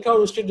को देखा और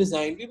उसके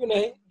डिजाइन भी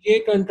बनाए। ये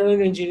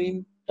कंटेंट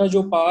इंजीनियरिंग का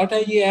जो पार्ट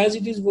है ये एज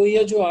इट इज वही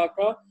है जो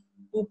आपका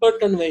ऊपर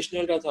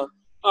कन्वेंशनल का था।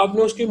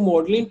 आपने उसकी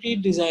मॉडलिंग की,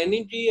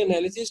 डिजाइनिंग की,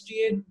 एनालिसिस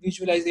की,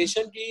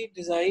 विजुअलाइजेशन की,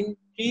 डिजाइन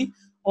की,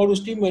 और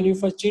उसकी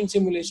मैन्युफैक्चरिंग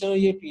सिमुलेशन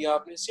ये किया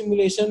आपने,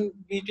 सिमुलेशन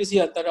भी किसी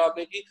हद तक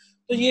आपने की।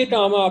 तो ये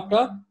काम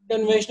आपका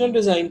कन्वेंशनल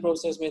डिजाइन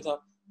प्रोसेस में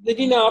था।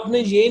 लेकिन आपने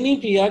ये नहीं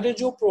किया कि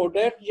जो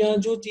प्रोडक्ट या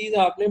जो चीज़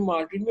आपने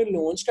मार्केट में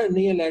लॉन्च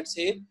करनी है, लेट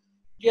से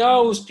क्या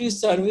उसकी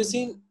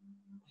सर्विसिंग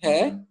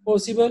है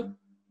पॉसिबल,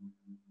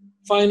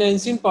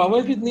 फाइनेंसिंग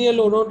पावर कितनी है,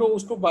 लोगों तो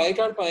उसको बाय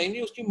कर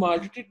पाएंगे, उसकी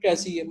मार्केट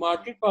कैसी है,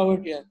 मार्केट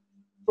पावर क्या है,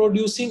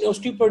 प्रोड्यूसिंग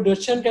उसकी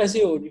प्रोडक्शन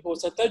कैसे होगी। हो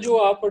सकता है जो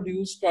आप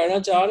प्रोड्यूस करना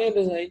चाह रहे हैं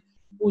डिजाइन,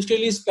 उसके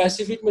लिए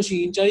स्पेसिफिक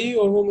मशीन चाहिए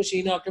और वो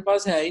मशीन आपके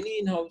पास है ही नहीं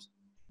इन हाउस,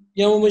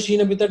 या वो मशीन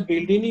अभी तक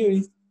बिल्ड ही नहीं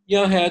हुई,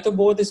 या है तो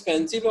बहुत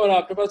एक्सपेंसिव है और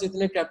आपके पास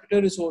इतने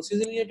कैपिटल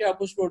रिसोर्सेज नहीं है कि आप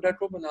उस प्रोडक्ट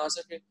को बना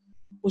सके।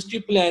 उसकी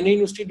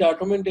प्लानिंग, उसकी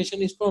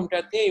डॉक्यूमेंटेशन, इसको हम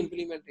कहते हैं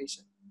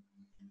इम्प्लीमेंटेशन।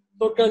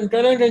 तो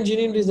कंकरेंट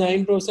इंजीनियरिंग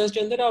डिजाइन प्रोसेस के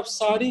अंदर आप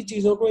सारी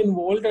चीजों को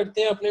इन्वॉल्व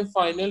करते हैं अपने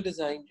फाइनल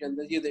डिजाइन के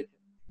अंदर। ये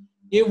देखें,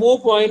 ये वो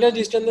पॉइंट है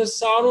जिसके अंदर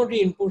सारों की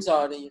इनपुट्स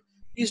आ रही हैं।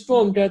 इसको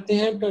हम कहते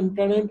हैं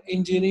कंकरेंट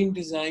इंजीनियरिंग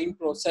डिजाइन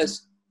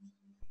प्रोसेस।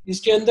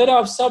 इसके अंदर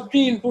आप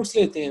सबकी इनपुट्स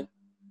लेते हैं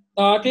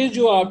ताकि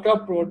जो आपका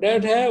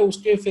प्रोडक्ट है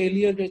उसके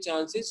फेलियर के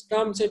चांसेस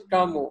कम से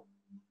कम हो,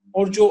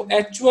 और जो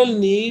एक्चुअल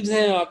नीड्स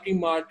हैं आपकी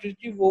मार्केट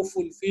की वो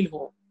फुलफिल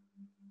हो।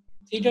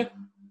 ठीक है,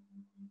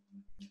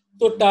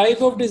 तो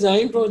टाइप ऑफ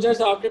डिजाइन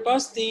प्रोजेक्ट्स आपके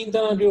पास तीन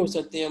तरह के हो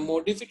सकते हैं: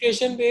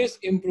 मॉडिफिकेशन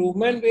बेस्ड,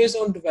 इम्प्रूवमेंट बेस्ड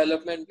और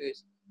डेवलपमेंट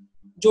बेस्ड।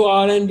 जो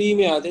R&D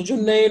में आते हैं, जो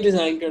नए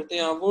डिजाइन करते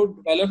हैं, वो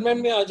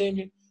डेवलपमेंट में आ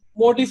जाएंगे।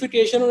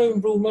 मॉडिफिकेशन और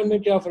इम्प्रूवमेंट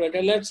में क्या फर्क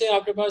है? लेट्स से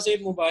आपके पास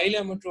एक मोबाइल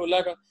है मोटरोला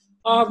का,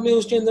 आपने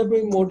उसके अंदर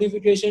कोई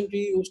मॉडिफिकेशन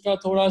की, उसका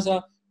थोड़ा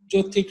सा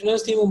जो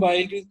थिकनेस थी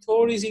मोबाइल की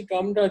थोड़ी सी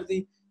कम कर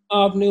दी,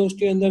 आपने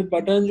उसके अंदर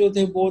बटन जो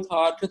थे बहुत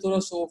हार्ड थे, थोड़ा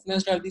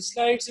सॉफ्टनेस कर दी,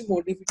 स्लाइड सी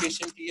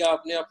मॉडिफिकेशन किया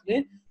आपने अपने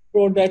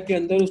प्रोडक्ट के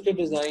अंदर, उसके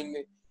डिजाइन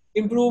में।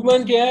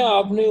 इम्प्रूवमेंट क्या है?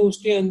 आपने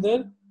उसके अंदर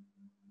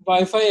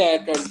वाईफाई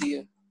ऐड कर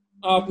दिया,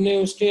 आपने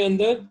उसके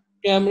अंदर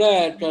कैमरा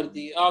ऐड कर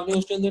दिया, आपने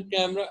उसके अंदर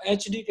कैमरा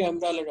HD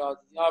कैमरा लगा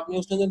दिया, आपने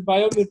उसके अंदर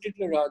बायोमेट्रिक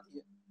लगा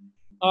दिया,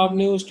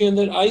 आपने उसके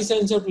अंदर आई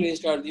सेंसर प्लेस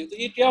कर दिया। तो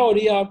ये क्या हो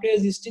रही है? आपके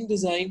एग्जिस्टिंग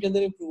डिजाइन के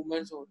अंदर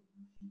इंप्रूवमेंट्स हो रही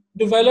है।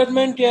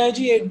 डेवलपमेंट क्या है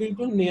जी? एक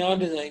बिल्कुल नया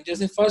डिजाइन,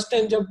 जैसे फर्स्ट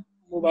टाइम जब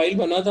मोबाइल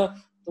बना था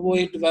तो वो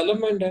एक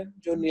डेवलपमेंट है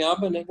जो नया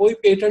बना है, वही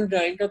पेटेंट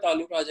ड्राइंग का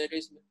ताल्लुक आ जाएगा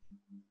इसमें।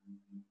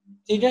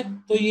 ठीक है,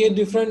 तो ये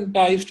डिफरेंट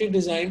टाइप्स के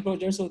डिजाइन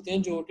प्रोजेक्ट्स होते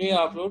हैं जो कि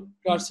आप लोग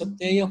कर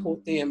सकते हैं या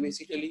होते हैं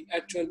बेसिकली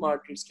एक्चुअल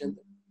मार्केट्स के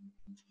अंदर।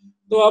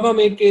 तो अब हम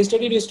एक केस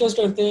स्टडी डिस्कस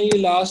करते हैं। ये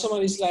लास्ट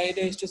हमारी स्लाइड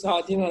है, इसके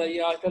साथ ही हमारा ये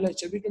आज का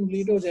लेक्चर भी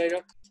कंप्लीट हो जाएगा।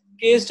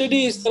 केस स्टडी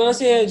इस तरह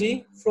से है जी,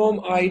 from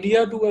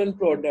idea to N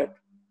product.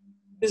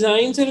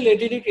 Design से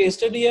रिलेटेड केस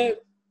स्टडी है।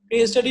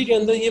 केस स्टडी के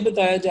अंदर ये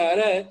बताया जा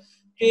रहा है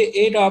कि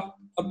एक आप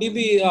अभी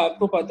भी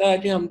आपको पता है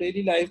कि हम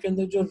डेली लाइफ के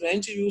अंदर जो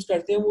रेंच यूज़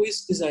करते हैं वो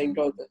इस डिज़ाइन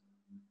का होता है।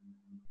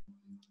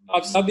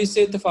 आप सब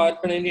इससे इत्तेफाक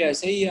करेंगे,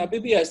 ऐसे ही है, अभी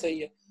भी ऐसा ही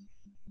है।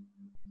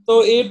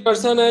 तो एक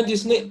पर्सन है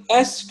जिसने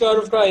एस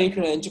कर्व का एक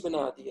रेंच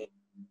बना दिया,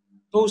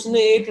 तो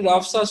उसने एक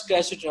रफ सा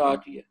स्केच ड्रा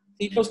किया,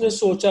 ठीक है, उसने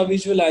सोचा,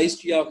 विजुअलाइज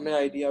किया अपने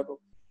आइडिया को।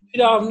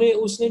 फिर आपने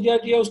उसने क्या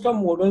किया, उसका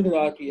मॉडल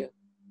ड्रा किया।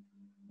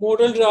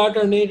 मॉडल ड्रा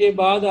करने के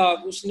बाद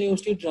आप उसने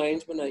उसकी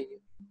ड्राइंग्स बनाई है,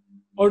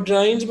 और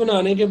ड्राइंग्स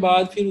बनाने के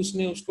बाद फिर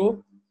उसने उसको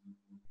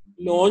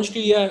लॉन्च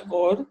किया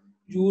और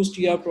यूज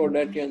किया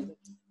प्रोडक्ट के अंदर।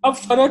 अब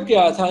फर्क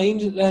क्या था इन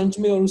रेंच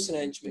में और उस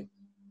रेंच में?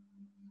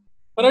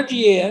 फर्क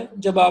ये है,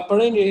 जब आप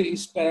पढ़ेंगे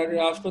इस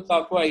पैराग्राफ को तो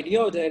आपको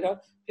आइडिया हो जाएगा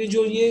कि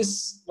जो ये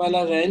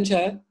वाला रेंच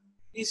है,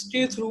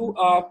 इसके थ्रू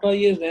आपका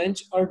ये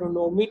रेंच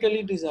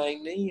एर्गोनॉमिकली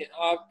डिजाइन नहीं है।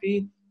 आपकी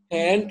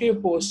हैंड के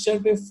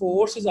पोस्चर पे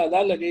फोर्स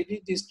ज़्यादा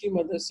लगेगी, जिसकी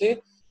मदद से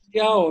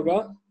क्या होगा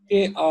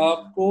कि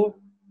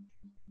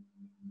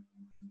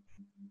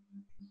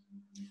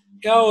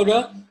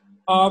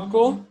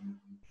आपको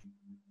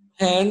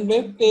हैंड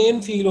में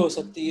पेन फील हो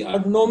सकती है,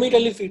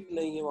 एर्गोनॉमिकली फिट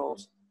नहीं है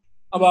माउस।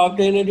 अब आप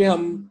कहेंगे कि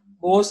हम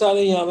बहुत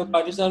सारे यहाँ पे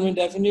पाकिस्तान में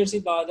डेफिनेट सी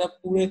बात है,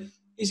 पूरे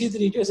इसी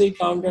तरीके से ही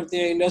काम करते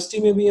हैं, इंडस्ट्री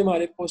में भी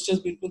हमारे पोस्चर्स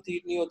बिल्कुल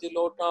ठीक नहीं होते,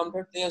 लोग काम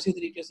करते हैं इसी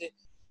तरीके से।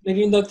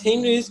 लेकिन द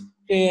थिंग इज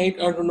कि एक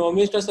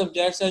एर्गोनॉमिक्स का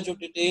सब्जेक्ट है जो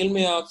डिटेल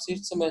में आप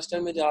सिक्स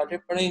सेमेस्टर में जाके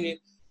पढ़ेंगे,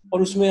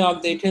 और उसमें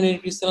आप देखेंगे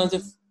किस तरह से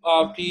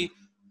आपकी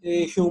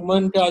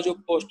ह्यूमन का जो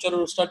पोस्चर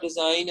और उसका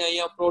डिज़ाइन है,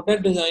 या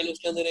प्रोडक्ट डिज़ाइन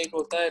उसके अंदर एक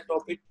होता है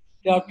टॉपिक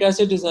कि आप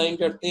कैसे डिज़ाइन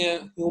करते हैं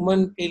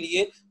ह्यूमन के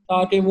लिए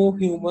ताकि वो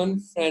ह्यूमन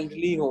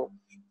फ्रेंडली हो।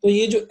 तो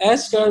ये जो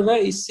एस कर्व है,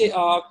 इससे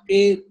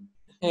आपके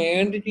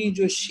हैंड की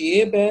जो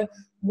शेप है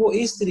वो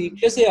इस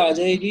तरीके से आ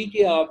जाएगी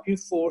कि आपकी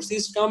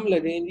फोर्सेस कम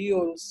लगेंगी,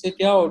 और उससे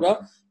क्या होगा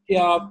कि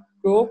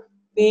आपको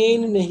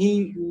पेन नहीं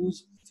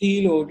यूज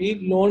फील होगी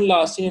लॉन्ग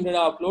लास्टिंग, अगर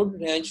आप लोग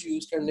रेंच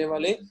यूज करने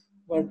वाले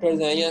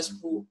वर्कर्स हैं या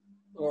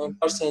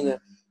पर्सन है।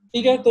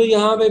 ठीक है, तो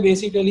यहाँ पे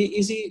बेसिकली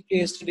इसी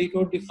केस स्टडी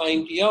को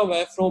डिफाइन किया हुआ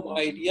है, from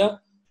idea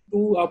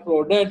to a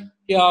product,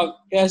 क्या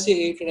कैसे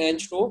एक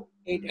रेंच को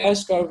एक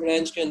एस कर्व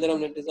रेंच के अंदर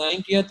हमने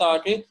डिजाइन किया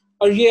ताकि,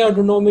 और ये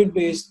एर्गोनॉमिक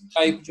बेस्ड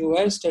टाइप जो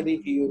है स्टडी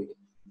की हुई है।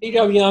 ठीक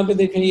है, अब यहाँ पे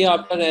देखें ये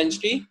आपका रेंच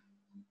की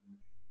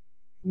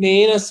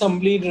मेन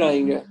असेंबली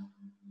ड्राइंग है।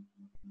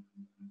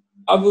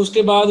 अब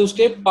उसके बाद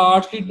उसके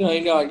पार्ट की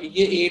ड्राइंग आ गई,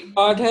 ये एक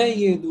पार्ट है,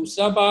 ये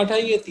दूसरा पार्ट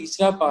है, ये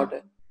तीसरा पार्ट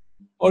है,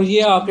 और ये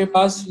आपके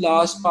पास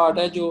लास्ट पार्ट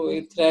है जो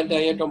एक थ्रेड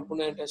है या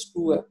कंपोनेंट है,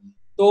 स्क्रू है।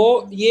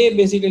 तो ये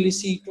बेसिकली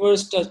सीक्वेंस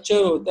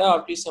स्ट्रक्चर होता है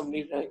आपकी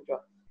असेंबली ड्राइंग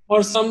का।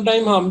 और सम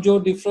टाइम हम जो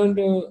डिफरेंट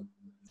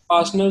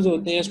फास्टनर्स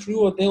होते हैं, स्क्रू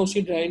होते हैं,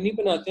 उसकी ड्राइंग नहीं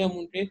बनाते, हम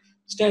उनके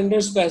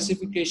स्टैंडर्ड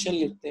स्पेसिफिकेशन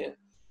लिखते हैं।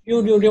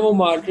 क्यों? क्योंकि वो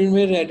मार्केट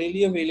में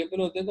रेडीली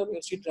अवेलेबल होते हैं, तो हमें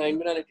उसकी ड्राइंग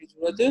बनाने की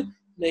जरूरत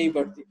नहीं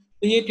पड़ती।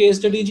 तो ये केस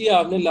स्टडी जी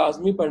आपने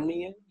लाजमी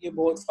पढ़नी है, ये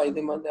बहुत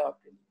फायदेमंद है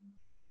आपके लिए।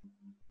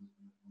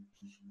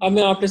 अब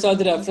मैं आपके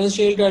साथ रेफरेंस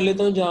शेयर कर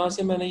लेता हूँ जहाँ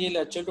से मैंने ये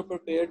लेक्चर को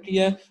प्रिपेयर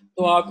किया है,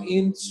 तो आप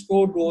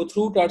इसको गो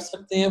थ्रू कर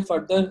सकते हैं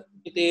फर्दर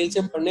डिटेल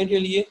से पढ़ने के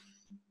लिए।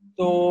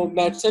 तो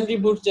मैथसन की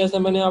बुक, जैसा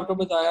मैंने आपको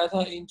बताया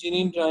था,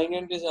 इंजीनियरिंग ड्राइंग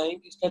एंड डिज़ाइन,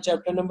 इसका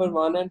चैप्टर नंबर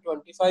 1 एंड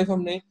 25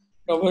 हमने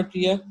कवर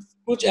किया।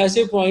 कुछ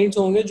ऐसे पॉइंट्स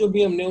होंगे जो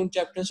भी हमने उन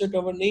चैप्टर से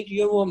कवर नहीं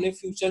किया, वो हमने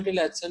फ्यूचर के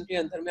लेसन के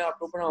अंदर मैं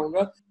आपको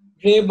पढ़ाऊंगा।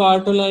 ग्रे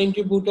बार्टोलाइन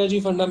की बुक है जी,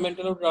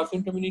 फंडामेंटल ऑफ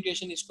ग्राफिक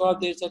कम्युनिकेशन, इसको आप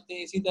देख सकते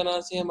हैं। इसी तरह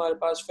से हमारे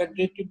पास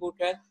फेडरिक की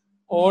बुक है,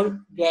 और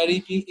गैरी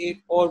की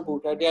एक और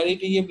बुक है। गैरी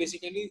की ये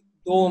बेसिकली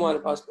दो हमारे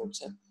पास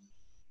बुक्स हैं,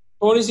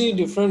 थोड़ी सी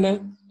डिफरेंट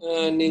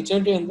है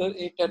नेचर के अंदर,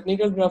 एक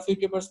टेक्निकल ग्राफिक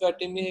के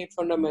पर्सपेक्टिव में, एक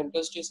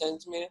फंडामेंटल्स के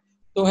सेंस में है।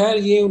 तो है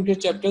ये उनके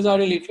चैप्टर्स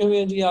सारे लिखे हुए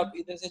हैं जी, आप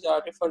इधर से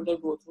जाके फर्दर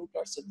गो थ्रू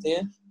कर सकते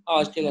हैं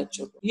आज के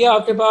लेक्चर को। ये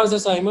आपके पास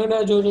असाइनमेंट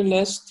है जो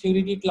नेक्स्ट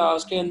थ्योरी की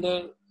क्लास के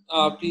अंदर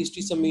आपकी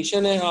इसकी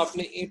सबमिशन है।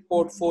 आपने एक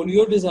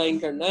पोर्टफोलियो डिज़ाइन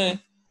करना है।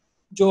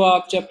 जो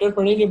आप चैप्टर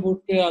पढ़ेंगे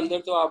बुक के अंदर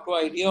तो आपको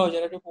आइडिया हो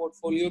जाएगा कि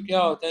पोर्टफोलियो क्या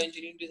होता है,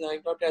 इंजीनियरिंग डिज़ाइन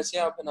का कैसे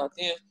आप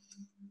बनाते हैं।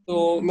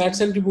 तो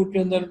मैथसन की बुक के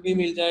अंदर भी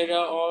मिल जाएगा,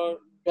 और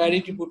डायरी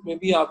की बुक में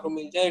भी आपको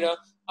मिल जाएगा।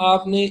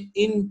 आपने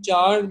इन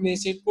चार में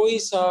से कोई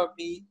सा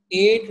भी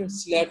एक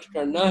सिलेक्ट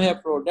करना है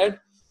प्रोडक्ट,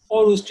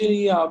 और उसके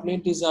लिए आपने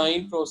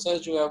डिज़ाइन प्रोसेस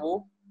जो है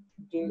वो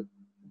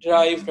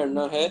ड्राइव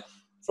करना है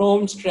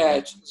फ्रॉम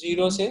स्क्रैच,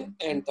 जीरो से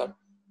एंड तक।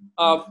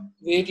 आप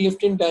वेट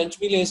लिफ्टिंग बेंच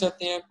भी ले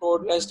सकते हैं,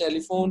 कोर्डलेस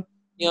टेलीफोन,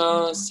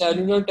 या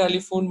सेलुलर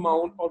टेलीफोन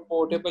माउंट, और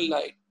पोर्टेबल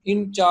लाइट।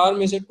 इन चार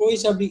में से कोई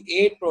सा भी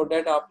एक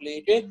प्रोडक्ट आप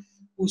लेके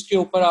उसके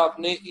ऊपर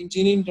आपने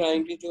इंजीनियरिंग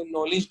ड्राइंग की जो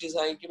नॉलेज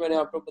डिज़ाइन की मैंने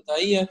आपको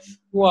बताई है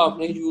वो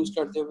आपने यूज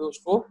करते हुए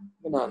उसको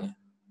बनाना है।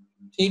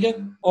 ठीक है,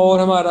 और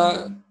हमारा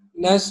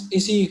नेक्स्ट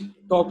इसी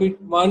टॉपिक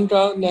 1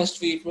 का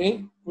नेक्स्ट वीक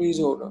में क्विज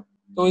होगा।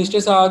 तो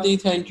इसके साथ ही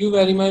thank you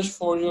very much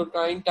for your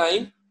kind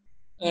time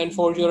and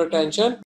for your attention.